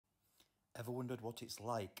Ever wondered what it's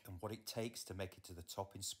like and what it takes to make it to the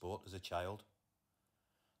top in sport as a child?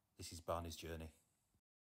 This is Barney's journey.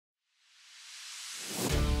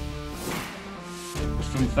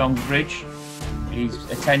 From Thongsbridge, he's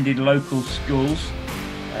attended local schools.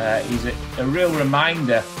 He's a real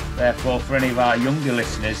reminder, therefore, for any of our younger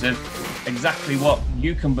listeners of exactly what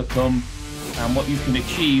you can become and what you can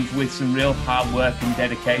achieve with some real hard work and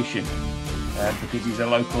dedication, because he's a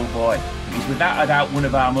local boy. He's without a doubt one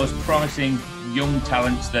of our most promising young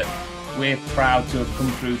talents that we're proud to have come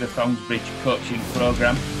through the Thongsbridge coaching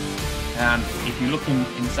programme. And if you look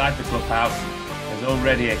inside the clubhouse, there's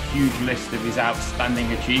already a huge list of his outstanding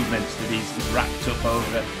achievements that he's racked up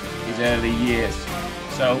over his early years.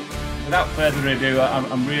 So without further ado,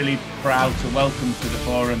 I'm really proud to welcome to the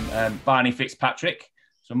forum Barney Fitzpatrick.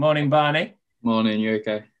 So morning, Barney. Morning, you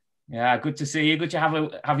okay? Yeah, good to see you. Good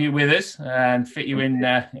to have you with us and fit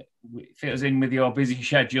us in with your busy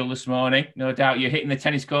schedule this morning. No doubt you're hitting the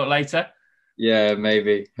tennis court later. Yeah,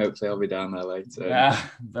 maybe. Hopefully I'll be down there later.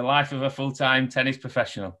 The life of a full-time tennis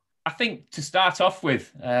professional. I think to start off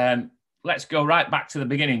with, let's go right back to the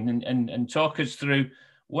beginning and talk us through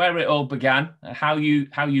where it all began, how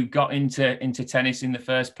you got into tennis in the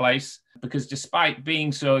first place. Because despite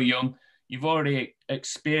being so young, you've already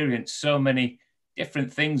experienced so many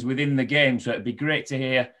different things within the game. So it'd be great to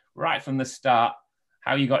hear right from the start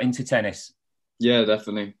how you got into tennis. Yeah,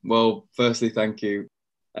 definitely. Well, firstly, thank you.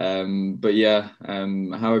 How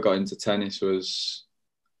I got into tennis was,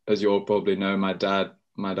 as you all probably know, my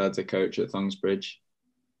dad's a coach at Thongsbridge.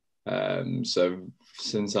 So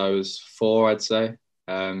since I was 4, I'd say,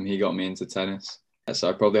 he got me into tennis. So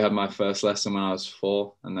I probably had my first lesson when I was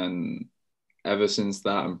 4, and then ever since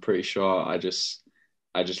that, I'm pretty sure I just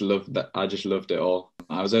loved that. I just loved it all.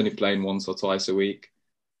 I was only playing once or twice a week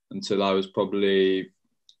until I was probably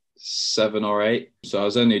 7 or 8. So I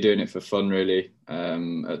was only doing it for fun, really,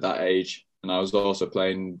 at that age. And I was also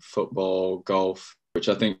playing football, golf, which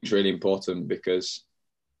I think is really important, because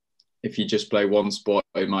if you just play one sport,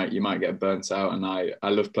 you might get burnt out. And I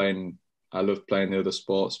love playing the other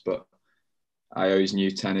sports, but I always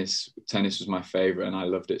knew tennis was my favorite, and I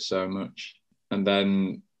loved it so much. And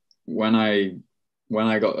then when I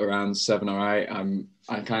got around 7 or 8,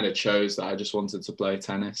 I kind of chose that I just wanted to play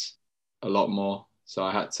tennis a lot more. So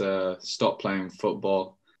I had to stop playing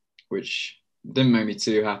football, which didn't make me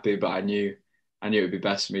too happy, but I knew it would be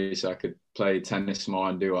best for me so I could play tennis more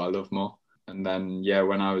and do what I love more. And then,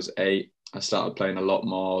 when I was 8, I started playing a lot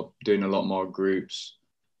more, doing a lot more groups,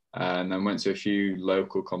 and then went to a few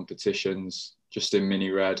local competitions, just in mini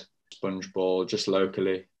red, sponge ball, just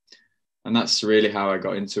locally. And that's really how I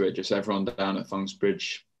got into it. Just everyone down at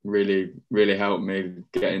Thongsbridge really, really helped me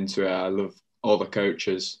get into it. I love all the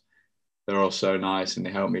coaches. They're all so nice, and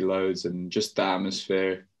they helped me loads. And just the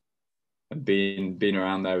atmosphere and being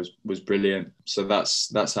around there was brilliant. So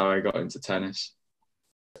that's how I got into tennis.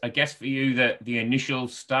 I guess for you, the initial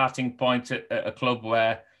starting point at a club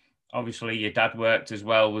where obviously your dad worked as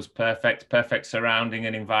well was perfect surrounding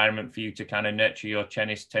and environment for you to kind of nurture your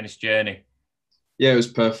tennis journey. Yeah, it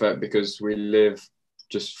was perfect because we live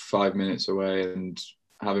just 5 minutes away, and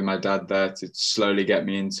having my dad there to slowly get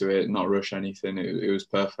me into it, not rush anything, it was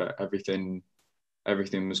perfect. Everything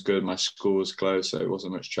was good. My school was close, so it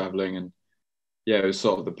wasn't much travelling, and it was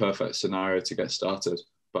sort of the perfect scenario to get started.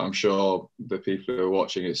 But I'm sure the people who are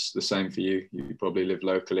watching, it's the same for you. You probably live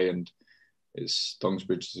locally, and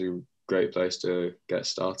Thongsbridge is a great place to get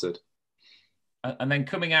started. And then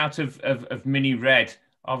coming out of Mini Red,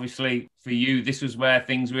 obviously for you, this was where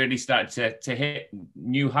things really started to hit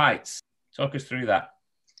new heights. Talk us through that.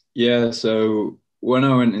 Yeah, so when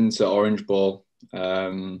I went into Orange Ball,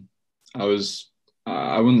 I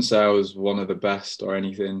wouldn't say I was one of the best or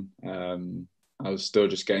anything. I was still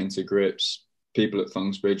just getting to grips. People at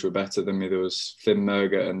Thongsbridge were better than me. There was Finn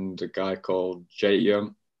Mergett and a guy called Jake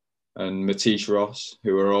Young and Matisse Ross,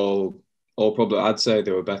 who were all probably, I'd say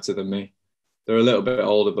they were better than me. They're a little bit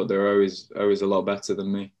older, but they're always a lot better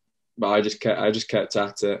than me. But I just kept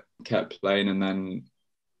at it, kept playing, and then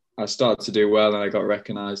I started to do well, and I got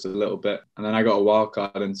recognised a little bit. And then I got a wild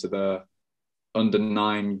card into the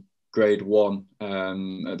under-9 grade 1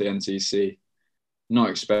 at the NTC,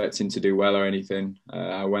 not expecting to do well or anything.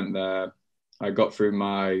 I went there. I got through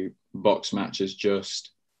my box matches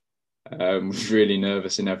just. Was really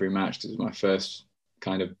nervous in every match because it was my first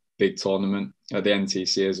kind of big tournament at the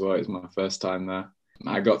NTC as well. It was my first time there.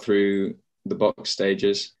 I got through the box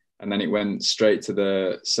stages, and then it went straight to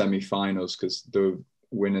the semi-finals because the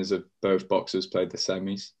winners of both boxes played the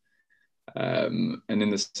semis. And in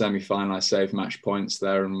the semi-final, I saved match points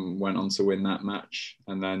there and went on to win that match.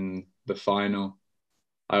 And then the final,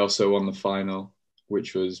 I also won the final,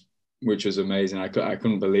 which was amazing. I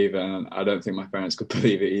couldn't believe it, and I don't think my parents could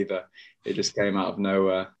believe it either. It just came out of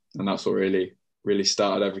nowhere, and that's what really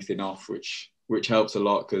started everything off, which helped a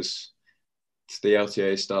lot because the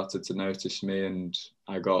LTA started to notice me, and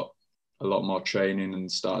I got a lot more training and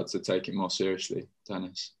started to take it more seriously,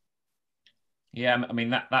 tennis. Yeah, I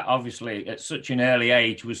mean, that obviously at such an early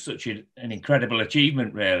age was such an incredible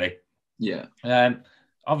achievement, really. Yeah.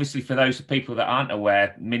 Obviously, for those people that aren't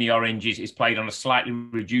aware, Mini Orange is played on a slightly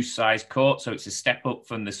reduced size court, so it's a step up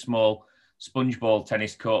from the small sponge ball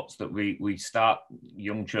tennis courts that we start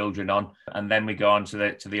young children on, and then we go on to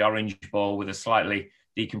the orange ball with a slightly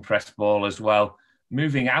decompressed ball as well.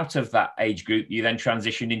 Moving out of that age group, you then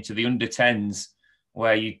transition into the under 10s,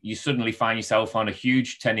 where you suddenly find yourself on a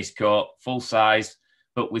huge tennis court, full size,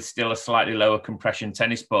 but with still a slightly lower compression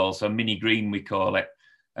tennis ball, so mini green we call it.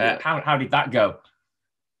 Yeah. How did that go?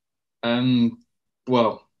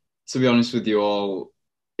 Well, to be honest with you all,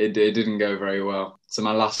 it didn't go very well. So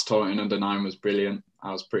my last tournament in under 9 was brilliant.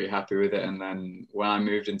 I was pretty happy with it. And then when I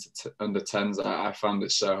moved into under 10s, I found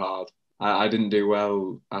it so hard. I didn't do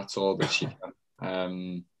well at all this year.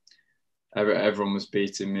 Everyone was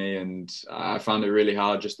beating me, and I found it really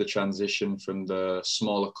hard. Just the transition from the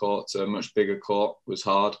smaller court to a much bigger court was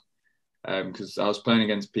hard, because I was playing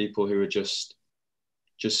against people who were just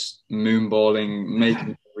moonballing,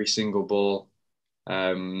 making every single ball,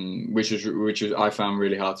 which was I found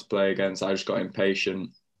really hard to play against. I just got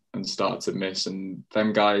impatient and started to miss. And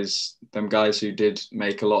them guys who did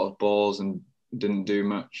make a lot of balls and didn't do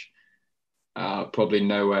much, probably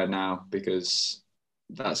nowhere now, because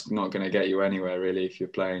that's not going to get you anywhere really if you're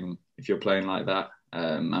playing like that.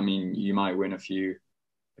 I mean, you might win a few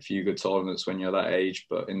good tournaments when you're that age,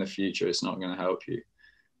 but in the future it's not going to help you.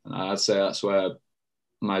 And I'd say that's where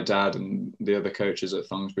my dad and the other coaches at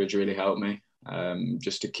Thongsbridge really helped me,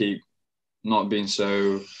 just to keep not being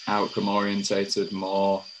so outcome orientated,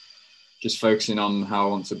 more just focusing on how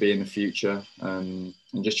I want to be in the future, and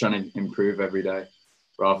just trying to improve every day,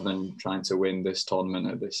 rather than trying to win this tournament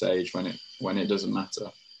at this age when it doesn't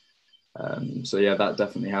matter. So yeah, that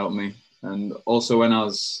definitely helped me. And also when I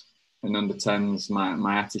was in under 10s,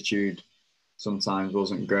 my attitude sometimes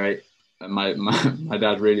wasn't great. And my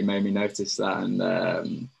dad really made me notice that,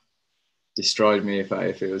 and destroyed me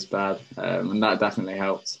if it was bad. And that definitely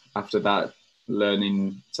helped. After that,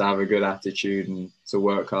 learning to have a good attitude and to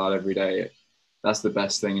work hard every day, that's the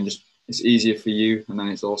best thing. And just it's easier for you, and then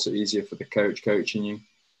it's also easier for the coach coaching you.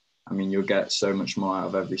 I mean, you'll get so much more out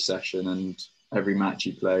of every session, and every match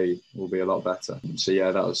you play will be a lot better. So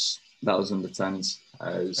yeah, that was under 10s.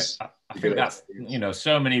 I think that's,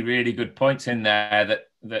 so many really good points in there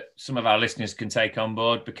that some of our listeners can take on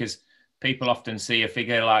board, because people often see a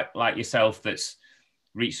figure like yourself that's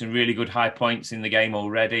reached some really good high points in the game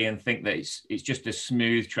already and think that it's just a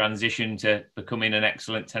smooth transition to becoming an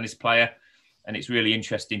excellent tennis player. And it's really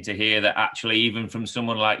interesting to hear that actually, even from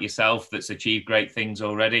someone like yourself that's achieved great things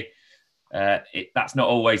already, that's not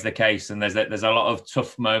always the case. And there's a lot of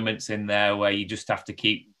tough moments in there where you just have to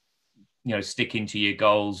keep, sticking to your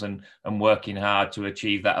goals and working hard to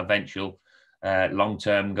achieve that eventual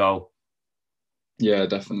long-term goal. Yeah,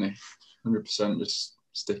 definitely. 100%. Just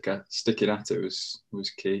sticking at it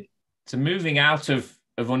was key. So moving out of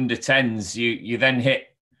under 10s, you then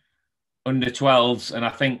hit under 12s, and I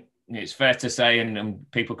think it's fair to say, and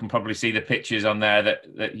people can probably see the pictures on there,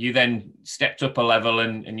 that you then stepped up a level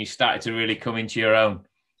and you started to really come into your own.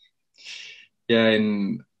 Yeah,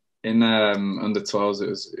 in under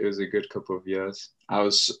 12s, it was a good couple of years. I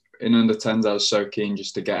was in under 10s. I was so keen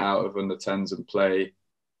just to get out of under 10s and play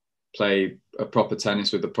a proper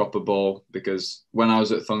tennis with a proper ball, because when I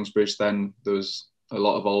was at Thongsbridge, then there was a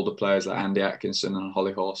lot of older players like Andy Atkinson and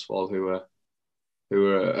Holly Horsfall who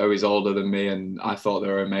were always older than me, and I thought they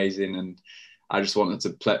were amazing, and I just wanted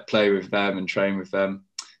to play with them and train with them.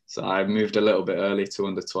 So I moved a little bit early to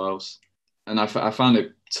under 12s, and I found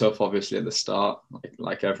it tough, obviously, at the start,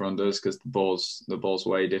 like everyone does, because the ball's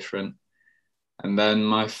way different. And then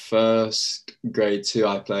my first grade 2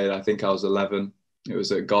 I played, I think I was 11. It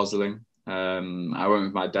was at Gosling. I went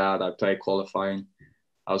with my dad. I played qualifying.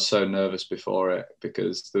 I was so nervous before it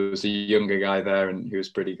because there was a younger guy there and he was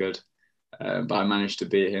pretty good. But I managed to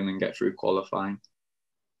beat him and get through qualifying.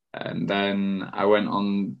 And then I went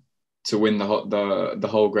on to win the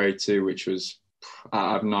whole grade 2, which was,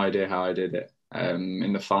 I have no idea how I did it.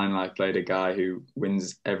 In the final, I played a guy who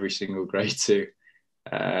wins every single grade 2.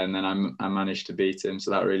 And then I managed to beat him.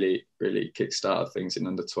 So that really, really kickstarted things in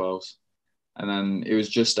under 12s. And then it was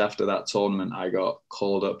just after that tournament, I got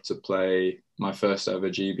called up to play my first ever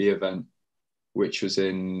GB event, which was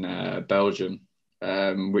in Belgium.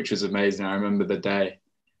 which was amazing. I remember the day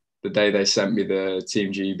they sent me the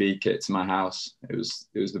Team GB kit to my house. It was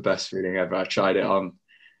the best feeling ever. I tried it on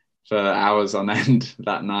for hours on end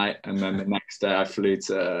that night, and then the next day I flew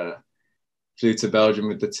to Belgium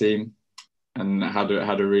with the team and had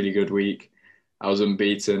a really good week. I was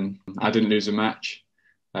unbeaten. I didn't lose a match,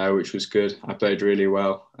 which was good. I played really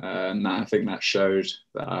well, and I think that showed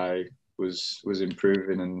that I was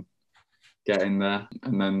improving and getting there.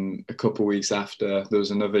 And then a couple of weeks after, there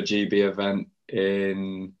was another GB event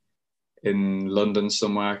in London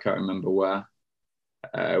somewhere. I can't remember where,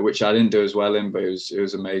 which I didn't do as well in, but it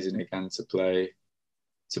was amazing again to play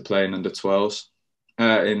in under 12s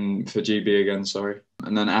for GB again. Sorry.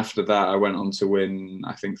 And then after that, I went on to win,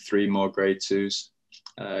 I think, 3 more grade 2s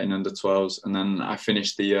in under 12s, and then I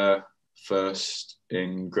finished the year first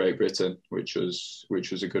in Great Britain, which was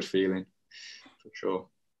a good feeling for sure.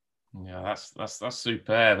 Yeah, that's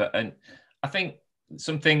superb. And I think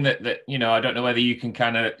something that I don't know whether you can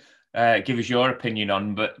kind of give us your opinion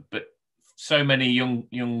on, but so many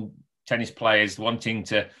young tennis players wanting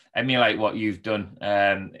to emulate what you've done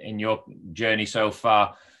in your journey so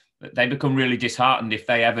far, they become really disheartened if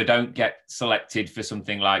they ever don't get selected for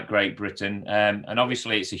something like Great Britain. And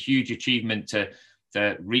obviously it's a huge achievement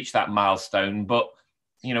to reach that milestone, but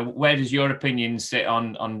where does your opinion sit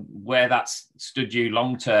on where that's stood you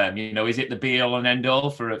long term? Is it the be all and end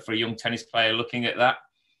all for a young tennis player looking at that?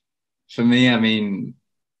 For me, I mean,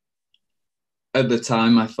 at the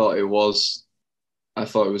time I thought it was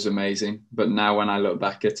amazing, but now when I look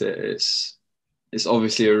back at it, it's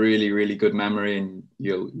obviously a really, really good memory, and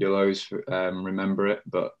you'll always remember it,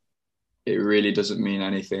 but it really doesn't mean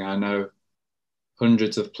anything. I know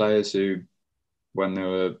hundreds of players who, when they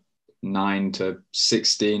were 9 to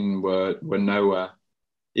 16, were nowhere.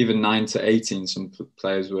 Even 9 to 18, some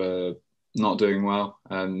players were not doing well.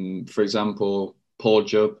 For example, Paul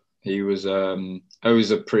Jubb, he was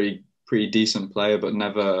always a pretty decent player, but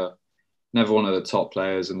never one of the top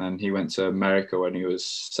players. And then he went to America when he was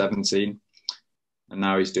 17, and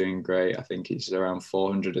now he's doing great. I think he's around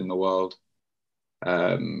 400 in the world.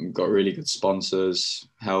 Got really good sponsors,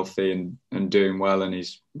 healthy and doing well, and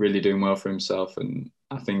he's really doing well for himself. And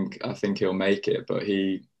I think he'll make it, but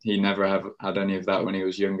he never had any of that when he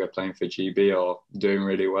was younger, playing for GB or doing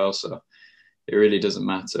really well. So it really doesn't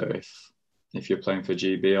matter if you're playing for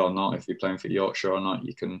GB or not, if you're playing for Yorkshire or not.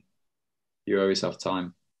 You always have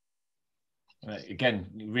time. Again,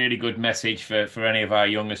 really good message for any of our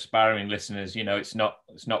young aspiring listeners. It's not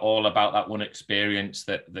all about that one experience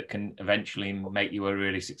that can eventually make you a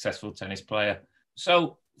really successful tennis player.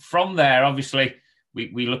 So from there, obviously,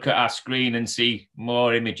 we look at our screen and see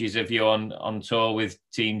more images of you on tour with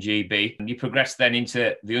Team GB. And you progress then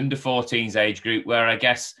into the under 14s age group, where I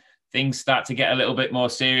guess things start to get a little bit more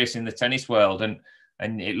serious in the tennis world.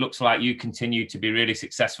 And it looks like you continue to be really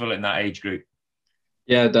successful in that age group.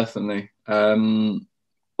 Yeah, definitely.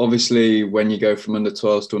 Obviously, when you go from under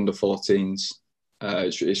 12s to under 14s,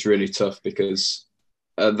 it's really tough, because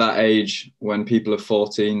at that age, when people are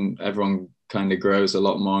 14, everyone kind of grows a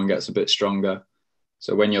lot more and gets a bit stronger.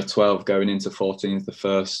 So when you're 12 going into 14s,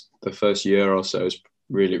 the first year or so is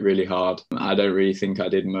really, really hard. I don't really think I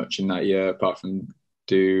did much in that year, apart from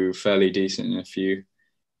do fairly decent in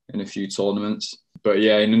a few tournaments. But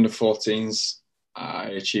yeah, in under 14s, I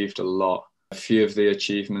achieved a lot. A few of the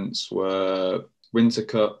achievements were Winter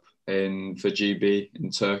Cup for GB in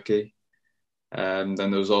Turkey. Then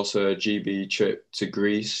there was also a GB trip to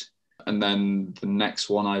Greece. And then the next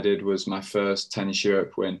one I did was my first Tennis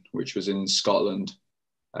Europe win, which was in Scotland,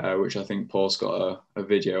 which I think Paul's got a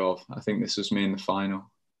video of. I think this was me in the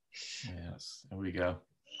final. Yes, there we go.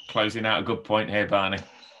 Closing out a good point here, Barney.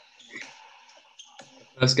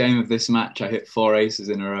 First game of this match, I hit 4 aces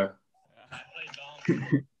in a row.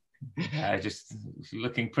 Just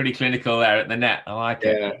looking pretty clinical there at the net. I like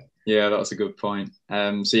it. Yeah, that's a good point.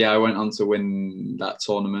 So yeah, I went on to win that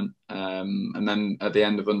tournament. And then at the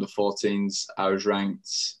end of under 14s, I was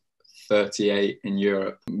ranked 38 in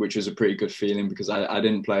Europe, which was a pretty good feeling, because I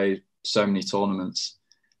didn't play so many tournaments.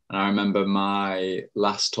 And I remember my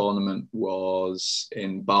last tournament was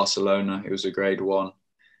in Barcelona. It was a grade 1.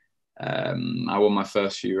 I won my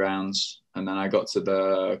first few rounds, and then I got to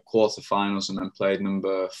the quarterfinals and then played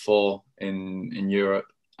number 4 in Europe.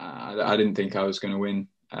 I didn't think I was going to win,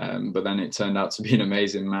 but then it turned out to be an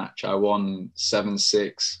amazing match. I won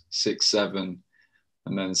 7-6, 6-7,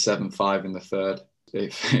 and then 7-5 in the third.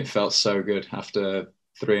 It felt so good after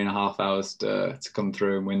 3.5 hours to come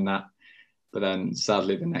through and win that. But then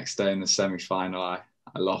sadly the next day in the semi-final, I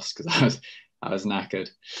lost because I was knackered.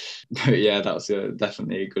 But yeah, that was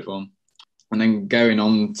definitely a good one. And then going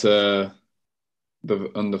on to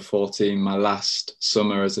the under 14, my last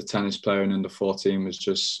summer as a tennis player in under 14 was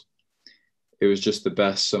just the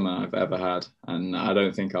best summer I've ever had, and I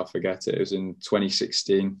don't think I'll forget it. It was in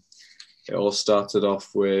 2016. It all started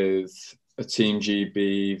off with a Team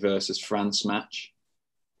GB versus France match,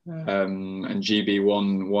 and GB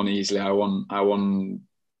won easily. I won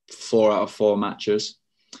 4 out of 4 matches,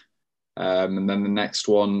 and then the next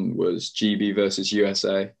one was GB versus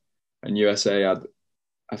USA, and USA had,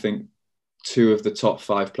 I think, 2 of the top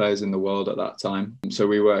 5 players in the world at that time, so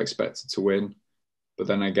we were expected to win. But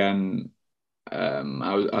then again,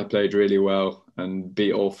 I played really well and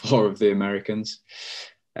beat all 4 of the Americans,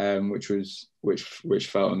 which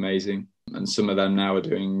felt amazing. And some of them now are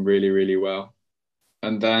doing really, really well.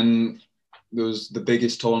 And then the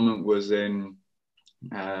biggest tournament was in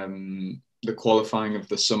the qualifying of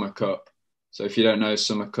the Summer Cup. So if you don't know,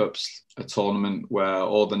 Summer Cup's a tournament where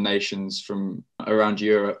all the nations from around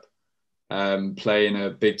Europe play in a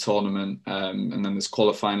big tournament, and then there's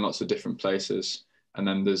qualifying lots of different places, and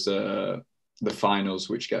then there's the finals,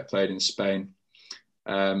 which get played in Spain.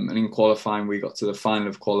 And in qualifying, we got to the final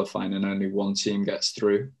of qualifying, and only one team gets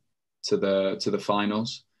through to the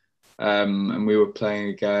finals. And we were playing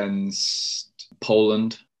against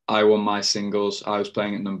Poland. I won my singles. I was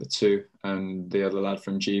playing at number 2, and the other lad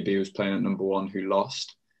from GB was playing at number 1, who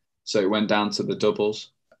lost. So it went down to the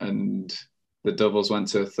doubles, and the doubles went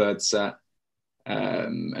to a third set.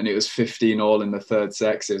 And it was 15-all in the third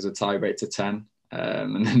set, so it was a tiebreak to 10.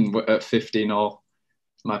 And then at 15-all,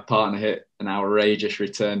 my partner hit an outrageous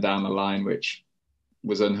return down the line, which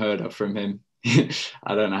was unheard of from him.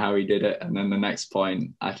 I don't know how he did it. And then the next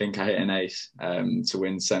point, I think I hit an ace to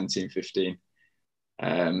win 17-15.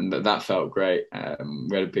 And that felt great.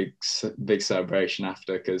 We had a big celebration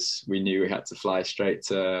after, because we knew we had to fly straight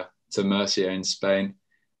to Murcia in Spain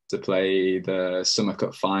to play the Summer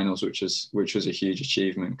Cup finals, which was a huge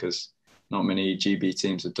achievement, because not many GB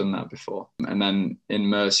teams had done that before. And then in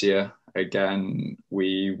Murcia, again,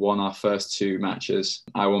 we won our first 2 matches.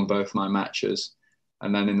 I won both my matches.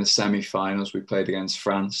 And then in the semi-finals, we played against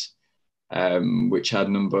France, which had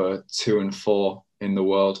number 2 and 4 in the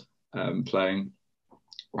world playing.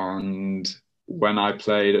 And when I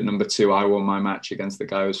played at number 2, I won my match against the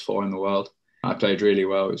guy who was 4 in the world. I played really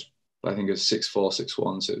well. I think it was 6-4,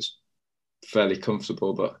 6-1, so it was fairly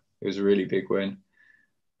comfortable, but it was a really big win.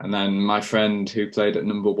 And then my friend who played at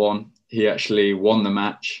number 1, he actually won the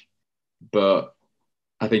match, but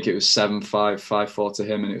I think it was 7-5, 5-4 to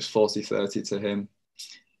him, and it was 40-30 to him.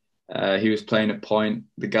 He was playing a point.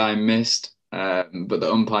 The guy missed, but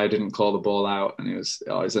the umpire didn't call the ball out, and it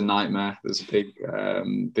was a nightmare. There's a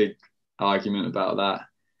big argument about that.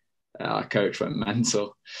 Our coach went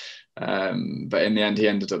mental. But in the end, he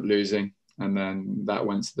ended up losing. And then that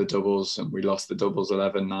went to the doubles, and we lost the doubles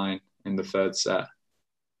 11-9 in the third set.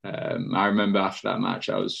 I remember after that match,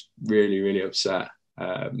 I was really, really upset.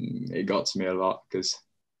 It got to me a lot, because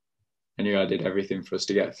I knew I did everything for us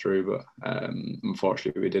to get through, but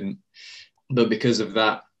unfortunately we didn't. But because of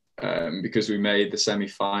that, because we made the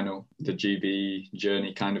semi-final, the GB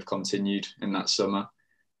journey kind of continued in that summer.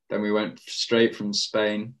 Then we went straight from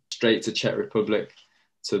Spain, straight to Czech Republic,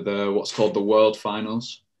 to what's called the World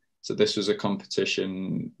Finals. So this was a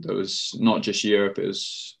competition that was not just Europe, it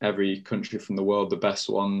was every country from the world. The best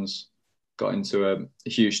ones got into a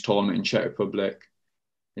huge tournament in Czech Republic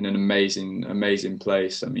in an amazing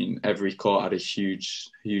place. I mean, every court had a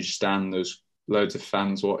huge stand. There was loads of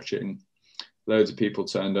fans watching, loads of people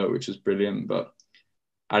turned up, which was brilliant. But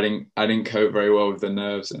I didn't cope very well with the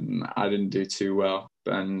nerves, and I didn't do too well.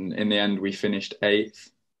 And in the end, we finished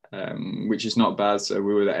 8th, which is not bad. So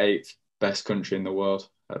we were the 8th best country in the world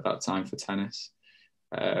at that time for tennis,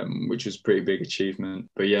 which was a pretty big achievement.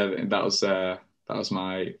 But yeah, that was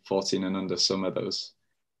my 14 and under summer. That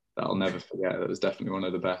I'll never forget. That was definitely one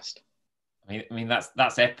of the best. I mean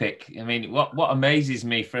that's epic. I mean, what amazes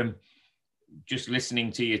me from just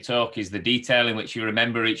listening to you talk is the detail in which you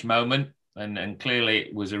remember each moment, and clearly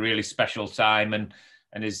it was a really special time, and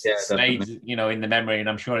has stayed, in the memory, and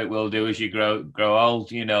I'm sure it will do as you grow old.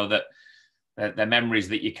 That they're memories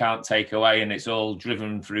that you can't take away, and it's all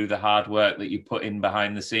driven through the hard work that you put in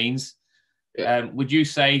behind the scenes. Yeah. Would you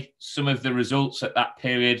say some of the results at that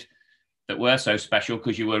period that were so special,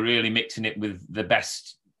 because you were really mixing it with the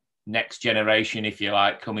best next generation, if you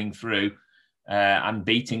like, coming through and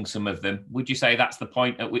beating some of them, would you say that's the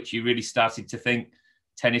point at which you really started to think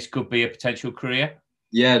tennis could be a potential career?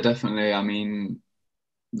 Yeah, definitely. I mean,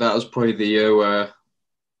 that was probably the year where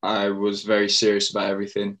I was very serious about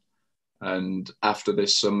everything. And after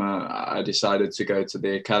this summer, I decided to go to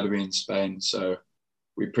the academy in Spain. So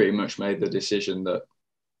we pretty much made the decision that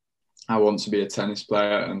I want to be a tennis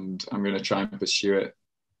player, and I'm going to try and pursue it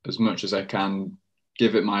as much as I can,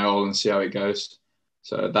 give it my all and see how it goes.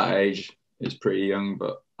 So at that age, it's pretty young,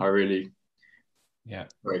 but I really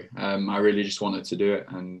just wanted to do it,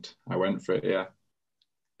 and I went for it. Yeah.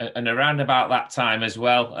 And around about that time as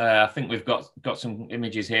well, I think we've got some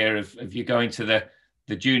images here of you going to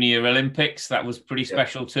the Junior Olympics. That was pretty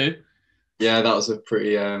special too. Yeah, that was a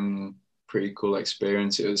pretty cool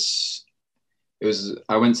experience. It was.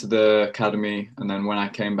 I went to the academy, and then when I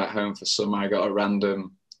came back home for summer, I got a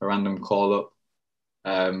random call up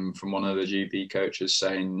from one of the GB coaches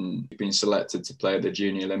saying you've been selected to play at the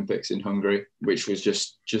Junior Olympics in Hungary, which was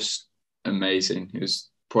just amazing. It was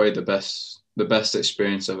probably the best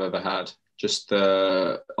experience I've ever had. Just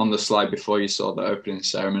on the slide before, you saw the opening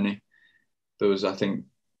ceremony. There was, I think,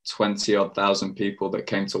 20-odd thousand people that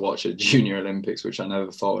came to watch a Junior Olympics, which I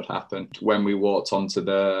never thought would happen. When we walked into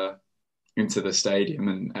the stadium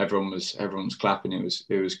and everyone was clapping, it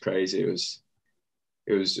was crazy.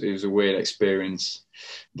 It was a weird experience.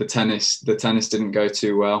 The tennis didn't go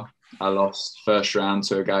too well. I lost first round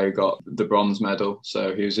to a guy who got the bronze medal.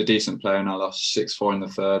 So he was a decent player, and I lost 6-4 in the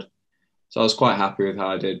third. So I was quite happy with how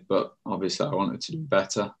I did, but obviously I wanted to do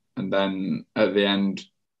better. And then at the end,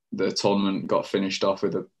 the tournament got finished off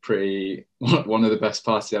with one of the best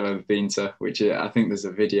parties I've ever been to, which I think there's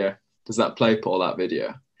a video. Does that play, Paul, that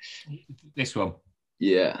video? This one?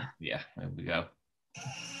 Yeah. Yeah, there we go.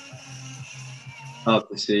 Hard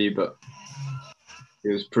to see, but it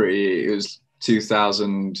was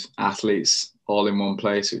 2,000 athletes all in one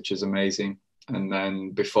place, which is amazing. And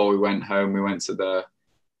then before we went home, we went to the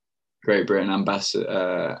Great Britain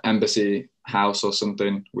embassy house or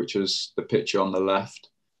something, which was the picture on the left,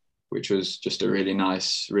 which was just a really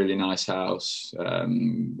nice house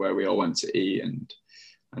where we all went to eat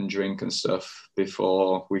and drink and stuff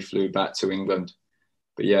before we flew back to England.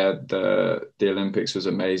 But yeah, the Olympics was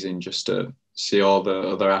amazing, just to see all the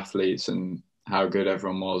other athletes and how good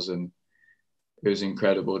everyone was. And it was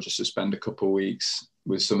incredible just to spend a couple of weeks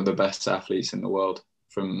with some of the best athletes in the world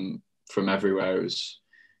from everywhere. It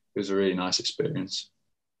was a really nice experience.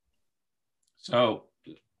 So,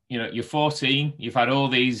 you're 14, you've had all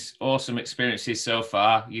these awesome experiences so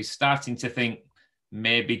far. You're starting to think,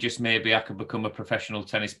 maybe, just maybe, I could become a professional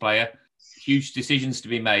tennis player. Huge decisions to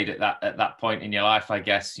be made at that point in your life, I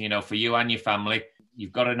guess, for you and your family.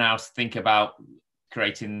 You've got to now think about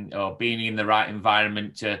creating or being in the right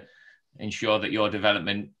environment to ensure that your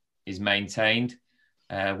development is maintained.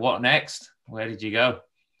 What next? Where did you go?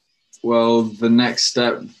 Well, the next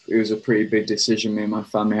step, it was a pretty big decision me and my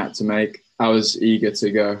family had to make. I was eager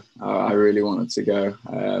to go. I really wanted to go.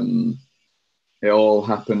 It all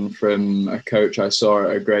happened from a coach I saw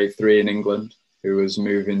at a grade 3 in England who was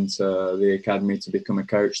moving to the academy to become a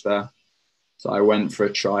coach there. So I went for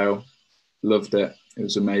a trial, loved it. It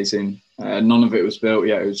was amazing. None of it was built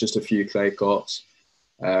yet. It was just a few clay courts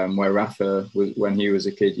where Rafa, when he was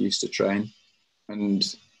a kid, used to train. And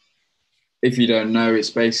if you don't know, it's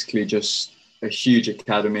basically just a huge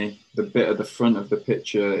academy. The bit at the front of the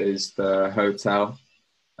picture is the hotel.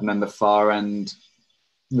 And then the far end,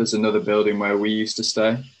 there's another building where we used to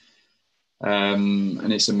stay.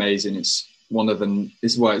 And it's amazing. It's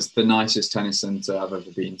the nicest tennis centre I've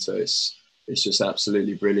ever been to. It's just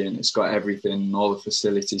absolutely brilliant. It's got everything, all the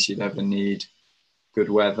facilities you'd ever need, good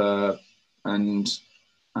weather. And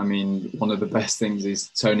I mean, one of the best things is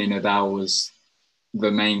Tony Nadal was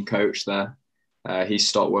the main coach there. He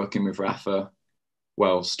stopped working with Rafa,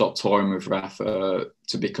 stopped touring with Rafa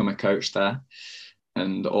to become a coach there.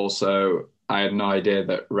 And also, I had no idea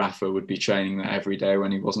that Rafa would be training there every day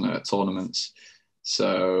when he wasn't at tournaments.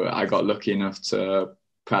 So I got lucky enough to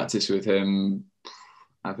practice with him,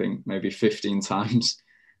 I think maybe 15 times,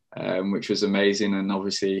 which was amazing. And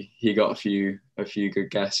obviously, he got a few good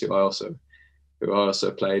guests who I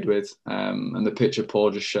also played with. And the picture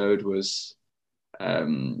Paul just showed was,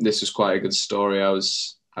 this was quite a good story. I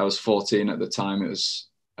was 14 at the time. It was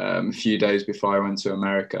a few days before I went to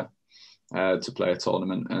America to play a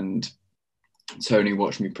tournament, and Tony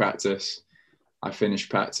watched me practice. I finished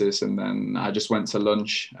practice, and then I just went to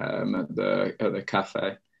lunch at the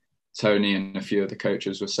cafe. Tony and a few of the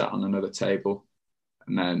coaches were sat on another table,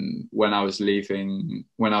 and then when I was leaving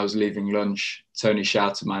lunch, Tony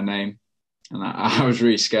shouted my name, and I was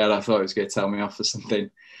really scared. I thought he was going to tell me off for something.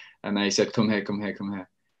 And then he said, come here, come here, come here.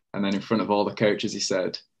 And then in front of all the coaches, he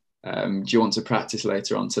said, do you want to practice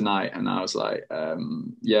later on tonight? And I was like,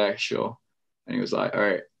 yeah, sure. And he was like, all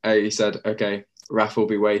right. He said, okay, Raf will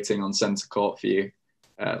be waiting on centre court for you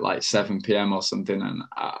at like 7 p.m. or something. And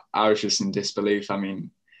I was just in disbelief. I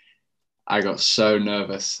mean, I got so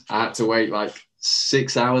nervous. I had to wait like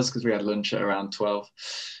 6 hours because we had lunch at around 12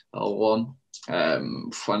 or 1.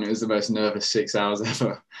 And it was the most nervous 6 hours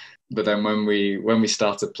ever. But then when we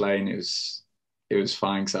started playing, it was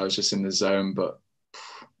fine because I was just in the zone. But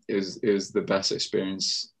it was the best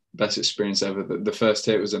experience ever. The first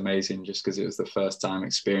hit was amazing just because it was the first time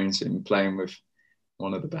experiencing playing with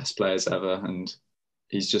one of the best players ever, and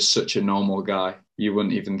he's just such a normal guy. You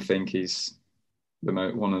wouldn't even think he's one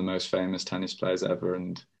of the most famous tennis players ever,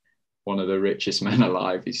 and one of the richest men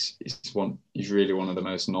alive. He's really one of the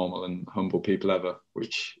most normal and humble people ever,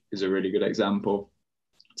 which is a really good example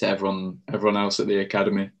to everyone else at the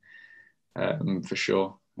academy, for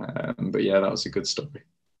sure. But yeah, that was a good story.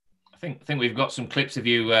 I think we've got some clips of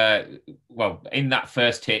you, in that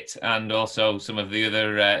first hit, and also some of the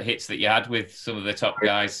other hits that you had with some of the top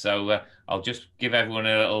guys. So I'll just give everyone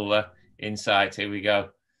a little insight. Here we go.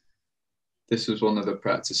 This was one of the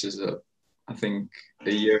practices that I think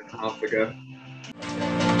a year and a half ago.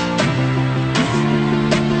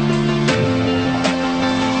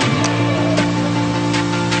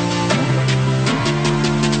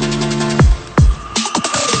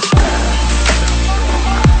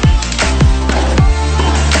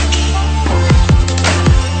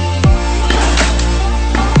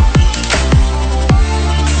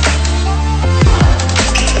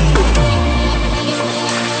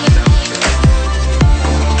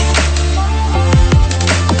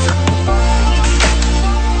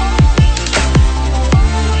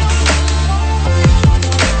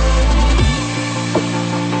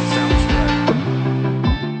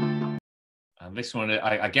 This one,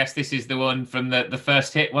 I guess this is the one from the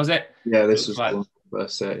first hit, was it? Yeah, this was the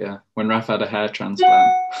first hit, yeah. When Rafa had a hair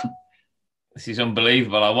transplant. This is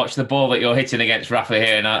unbelievable. I watched the ball that you're hitting against Rafa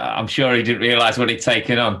here, and I'm sure he didn't realise what he'd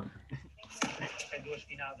taken on.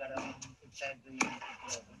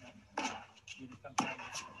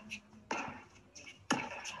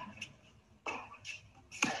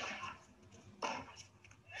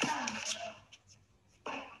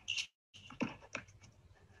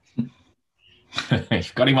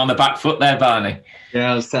 You've got him on the back foot there, Barney.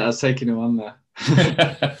 Yeah, I was taking him on there.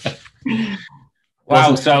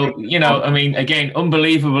 Wow. So, again,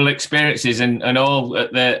 unbelievable experiences and all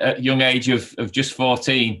at the young age of just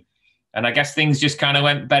 14. And I guess things just kind of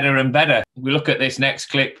went better and better. We look at this next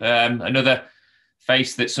clip, another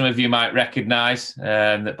face that some of you might recognise,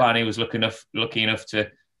 that Barney was lucky enough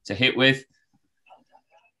to hit with.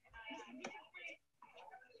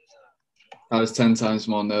 I was 10 times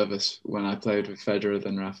more nervous when I played with Federer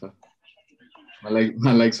than Rafa. My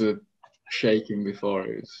legs were shaking before.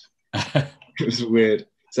 It was weird.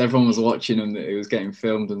 So everyone was watching him, that he was getting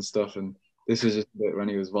filmed and stuff, and this was just a bit when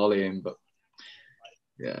he was volleying, but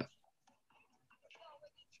yeah.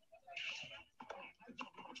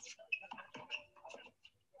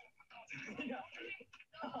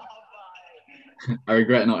 I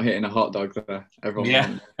regret not hitting a hot dog there. Everyone.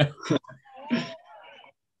 Yeah.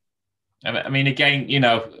 I mean, again,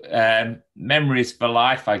 memories for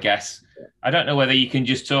life, I guess. I don't know whether you can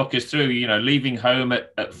just talk us through, leaving home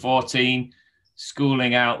at 14,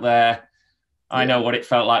 schooling out there. I know what it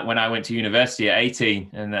felt like when I went to university at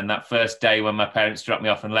 18. And then that first day when my parents dropped me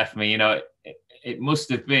off and left me, it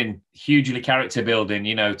must have been hugely character building,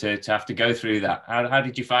 to have to go through that. How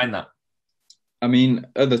did you find that? I mean,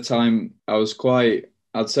 at the time,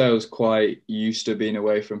 I'd say I was quite used to being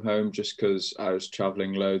away from home just because I was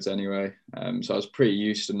traveling loads anyway. So I was pretty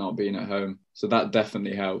used to not being at home. So that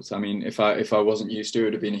definitely helped. I mean, if I wasn't used to it, it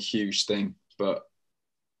would have been a huge thing. But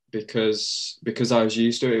because I was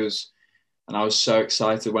used to it, and I was so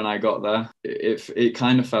excited when I got there, it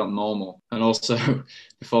kind of felt normal. And also,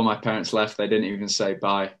 before my parents left, they didn't even say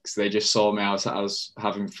bye because they just saw me. I was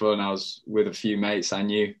having fun. I was with a few mates I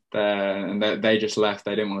knew there, and they just left.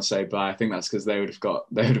 They didn't want to say bye. I think that's because they would have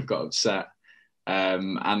got upset,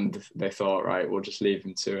 and they thought, right, we'll just leave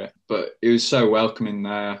them to it. But it was so welcoming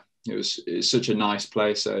there. It's such a nice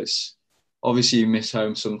place. So it's obviously you miss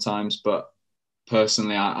home sometimes, but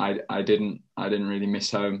personally, I didn't really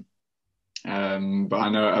miss home. But I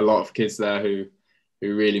know a lot of kids there who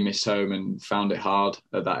really missed home and found it hard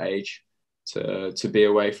at that age to be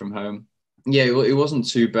away from home. Yeah, it wasn't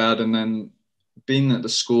too bad. And then being at the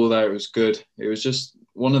school there, it was good. It was just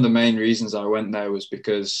one of the main reasons I went there was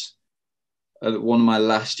because one of my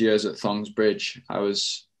last years at Thongsbridge,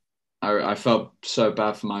 I felt so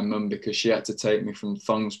bad for my mum because she had to take me from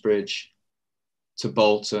Thongsbridge to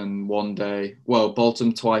Bolton one day. Well,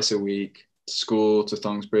 Bolton twice a week. School to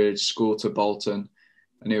Thongsbridge, school to Bolton,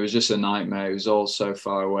 and it was just a nightmare. It was all so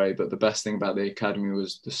far away, but the best thing about the academy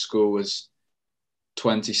was the school was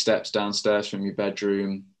 20 steps downstairs from your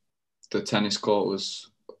bedroom. The tennis court was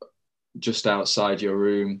just outside your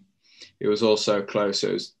room. It was all so close.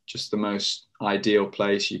 It was just the most ideal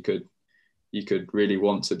place you could really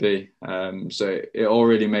want to be. So it all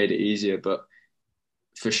really made it easier. But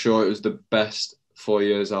for sure, it was the best 4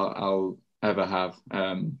 years I'll ever have.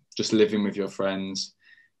 Just living with your friends,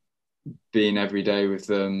 being every day with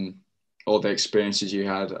them, all the experiences you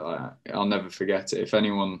had, I'll never forget it. If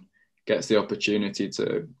anyone gets the opportunity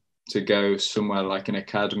to go somewhere like an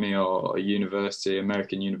academy or a university,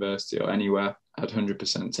 American university or anywhere, I'd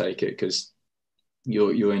 100% take it, because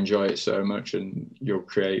you'll enjoy it so much and you'll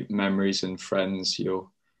create memories and friends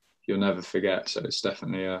you'll never forget. So it's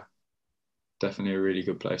definitely a really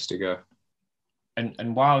good place to go.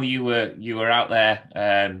 And while you were out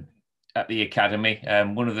there at the academy,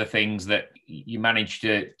 one of the things that you managed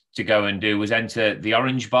to go and do was enter the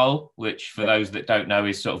Orange Bowl, which, for those that don't know,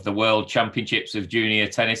 is sort of the World Championships of junior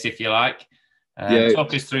tennis, if you like.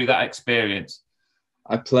 Talk us through that experience.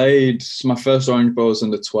 I played, my first Orange Bowl was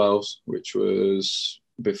under 12s, which was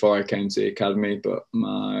before I came to the academy, but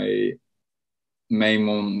my main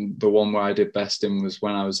one, the one where I did best in, was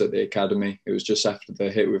when I was at the academy. It was just after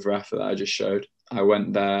the hit with Rafa that I just showed. I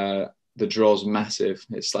went there, the draw's massive.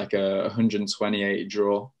 It's like a 128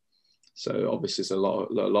 draw. So obviously it's a lot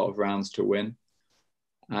of rounds to win.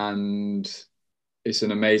 And it's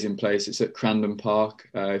an amazing place. It's at Crandon Park.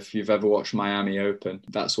 If you've ever watched Miami Open,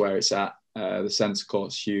 that's where it's at. The centre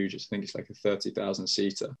court's huge. I think it's like a 30,000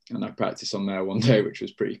 seater. And I practiced on there one day, which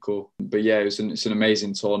was pretty cool. But yeah, it's an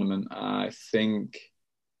amazing tournament. I think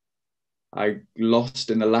I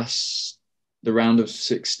lost in the round of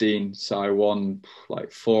 16. So I won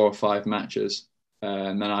like 4 or 5 matches.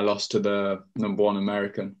 And then I lost to the number 1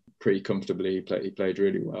 American pretty comfortably. He played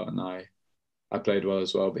really well, and I played well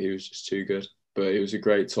as well, but he was just too good. But it was a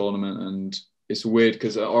great tournament, and it's weird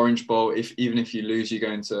because at Orange Bowl, even if you lose,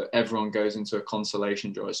 everyone goes into a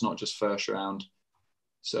consolation draw. It's not just first round.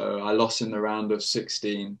 So I lost in the round of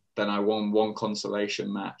 16. Then I won 1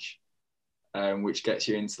 consolation match, which gets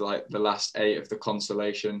you into like the last 8 of the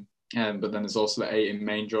consolation. But then there's also the 8 in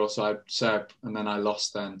main draw. And then I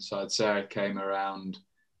lost then. So I'd say I came around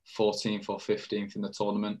 14th or 15th in the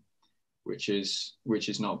tournament, which is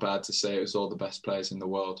not bad to say. It was all the best players in the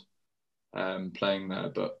world playing there.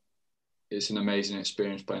 But it's an amazing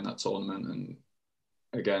experience playing that tournament. And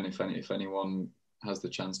again, if anyone has the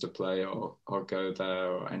chance to play or go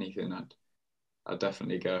there or anything, I'd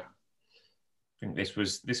definitely go. I think this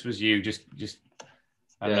was you just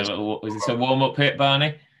yeah, was this a warm-up hit,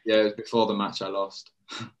 Barney? Yeah, it was before the match I lost.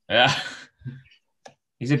 Yeah.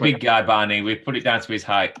 He's a big guy, Barney. We put it down to his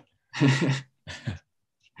height.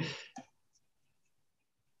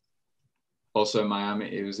 Also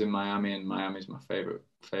Miami. It was in Miami, and Miami's my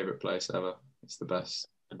favorite place ever. It's the best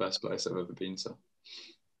place I've ever been to.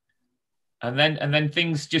 And then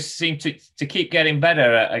things just seem to keep getting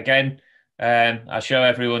better. Again, I'll show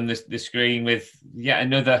everyone the screen with yet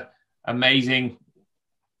another amazing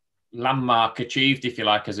landmark achieved, if you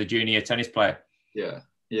like, as a junior tennis player. Yeah.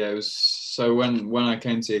 It was so when I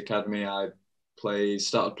came to the academy, I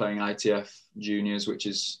started playing ITF juniors, which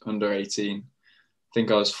is under 18. I think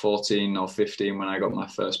I was 14 or 15 when I got my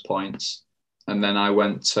first points. And then I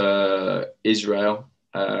went to Israel,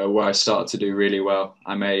 where I started to do really well.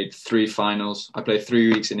 I made 3 finals. I played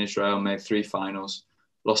 3 weeks in Israel, made 3 finals,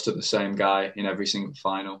 lost to the same guy in every single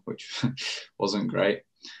final, which wasn't great.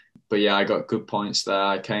 But yeah, I got good points there.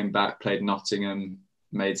 I came back, played Nottingham,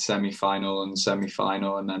 made semi-final,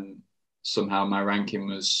 and then somehow my ranking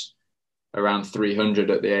was around 300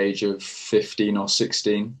 at the age of 15 or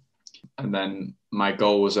 16. And then my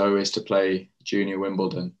goal was always to play junior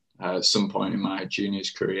Wimbledon at some point in my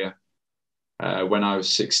juniors career. When I was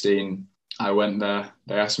 16, I went there.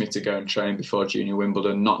 They asked me to go and train before junior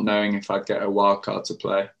Wimbledon, not knowing if I'd get a wild card to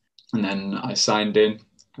play. And then I signed in.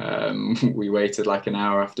 We waited like an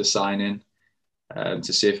hour after signing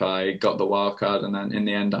to see if I got the wild card, and then in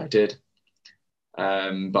the end I did.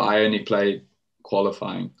 But I only played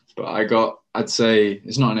qualifying. But I'd say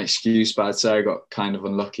it's not an excuse, but I'd say I got kind of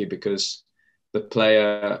unlucky because the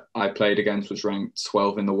player I played against was ranked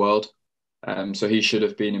 12 in the world. So he should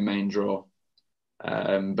have been in main draw.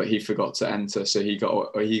 But he forgot to enter, so he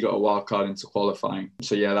got a wild card into qualifying.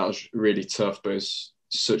 So yeah, that was really tough, but it was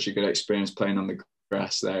such a good experience playing on the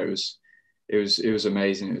grass there. It was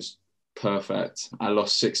amazing. It was perfect. I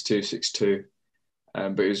lost 6-2,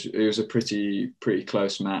 6-2, but it was a pretty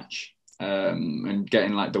close match. And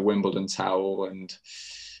getting like the Wimbledon towel and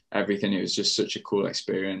everything, it was just such a cool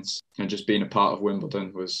experience. And just being a part of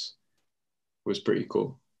Wimbledon was pretty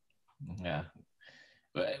cool. Yeah.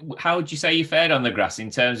 How would you say you fared on the grass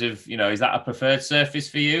in terms of, is that a preferred surface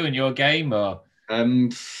for you and your game, or?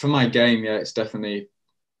 For my game, yeah, it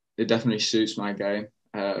definitely suits my game.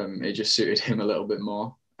 It just suited him a little bit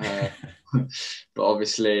more. But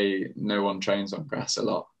obviously, no one trains on grass a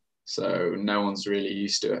lot, so no one's really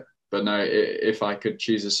used to it. But no, if I could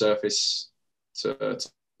choose a surface to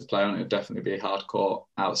play on, it would definitely be a hard court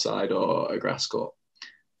outside or a grass court,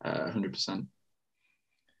 100%.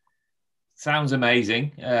 Sounds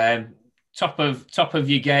amazing. Top of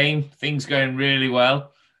your game, things going really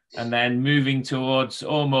well, and then moving towards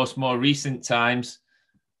almost more recent times,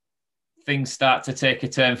 things start to take a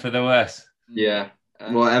turn for the worse. Yeah.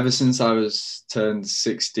 Well, ever since I was turned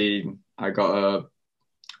 16, I got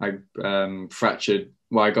fractured.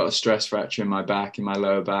 Well, I got a stress fracture in my back, in my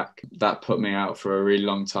lower back. That put me out for a really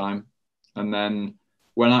long time. And then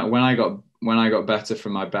when I got better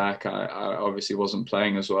from my back, I obviously wasn't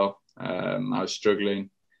playing as well. I was struggling,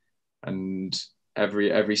 and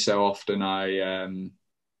every so often I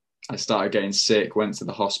started getting sick. Went to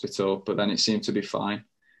the hospital, but then it seemed to be fine.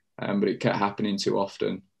 But it kept happening too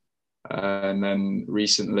often. And then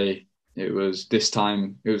recently, it was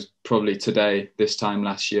probably today, this time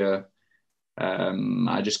last year,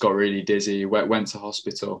 I just got really dizzy, went to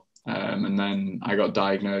hospital, and then I got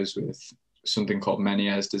diagnosed with something called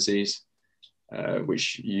Meniere's disease,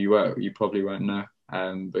 which you probably won't know,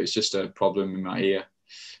 but it's just a problem in my ear.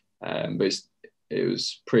 But it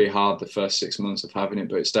was pretty hard the first 6 months of having it,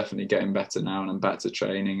 but it's definitely getting better now, and I'm back to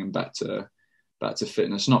training and back to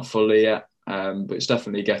fitness. Not fully yet, but it's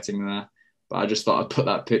definitely getting there. But I just thought I'd put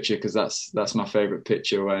that picture because that's my favourite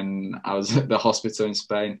picture when I was at the hospital in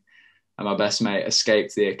Spain, and my best mate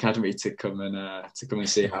escaped the academy to come and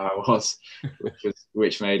see how I was,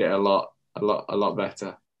 which made it a lot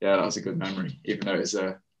better. Yeah, that was a good memory, even though it was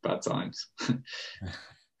bad times.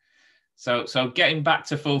 So getting back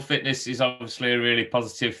to full fitness is obviously a really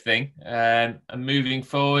positive thing. And moving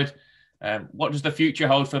forward, what does the future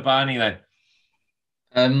hold for Barney then?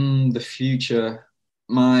 The future,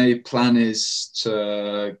 my plan is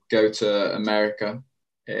to go to America.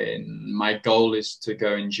 My goal is to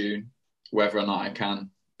go in June, whether or not I can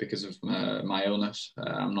because of my illness.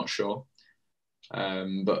 I'm not sure.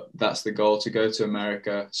 But that's the goal, to go to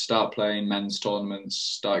America, start playing men's tournaments,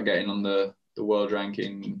 start getting on the world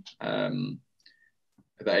ranking, the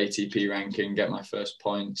ATP ranking, get my first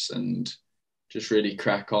points, and just really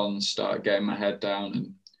crack on, start getting my head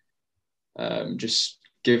down, and just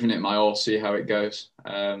giving it my all, see how it goes,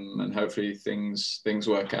 and hopefully things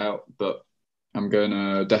work out. But I'm going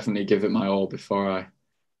to definitely give it my all before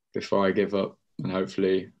I give up, and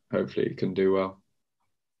hopefully it can do well.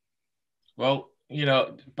 Well,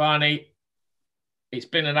 Barney, it's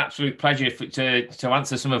been an absolute pleasure to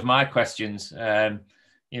answer some of my questions.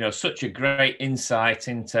 Such a great insight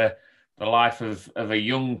into the life of a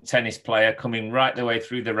young tennis player coming right the way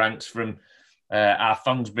through the ranks from our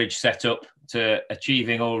Thongsbridge setup to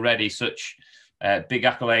achieving already such big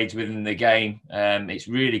accolades within the game. It's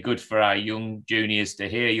really good for our young juniors to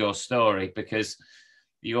hear your story, because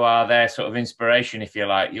you are their sort of inspiration, if you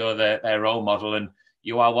like. You're their role model, and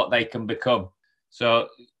you are what they can become. So,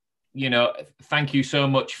 thank you so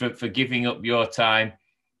much for giving up your time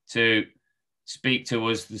to speak to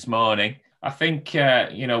us this morning. I think,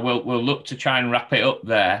 we'll look to try and wrap it up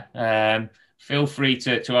there. Feel free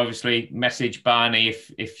to obviously message Barney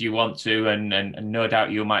if you want to, and no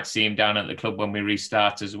doubt you might see him down at the club when we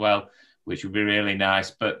restart as well, which would be really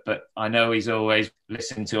nice. But I know he's always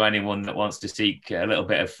listened to anyone that wants to seek a little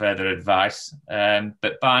bit of further advice.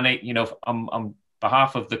 But Barney, on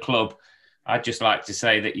behalf of the club, I'd just like to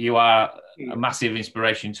say that you are a massive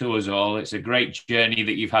inspiration to us all. It's a great journey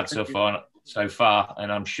that you've had so far,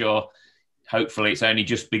 and I'm sure, hopefully, it's only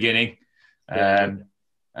just beginning.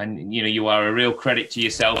 And you are a real credit to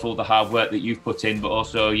yourself, all the hard work that you've put in, but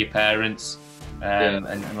also your parents.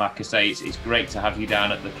 And like I say, it's great to have you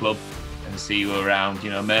down at the club and see you around.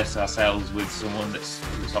 Immerse ourselves with someone that's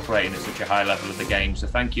operating at such a high level of the game. So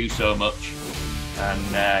thank you so much,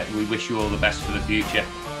 and we wish you all the best for the future.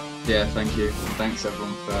 Yeah, thank you. Thanks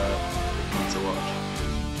everyone for coming to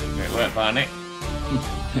watch. Great work, Barney.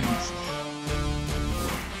 Thanks.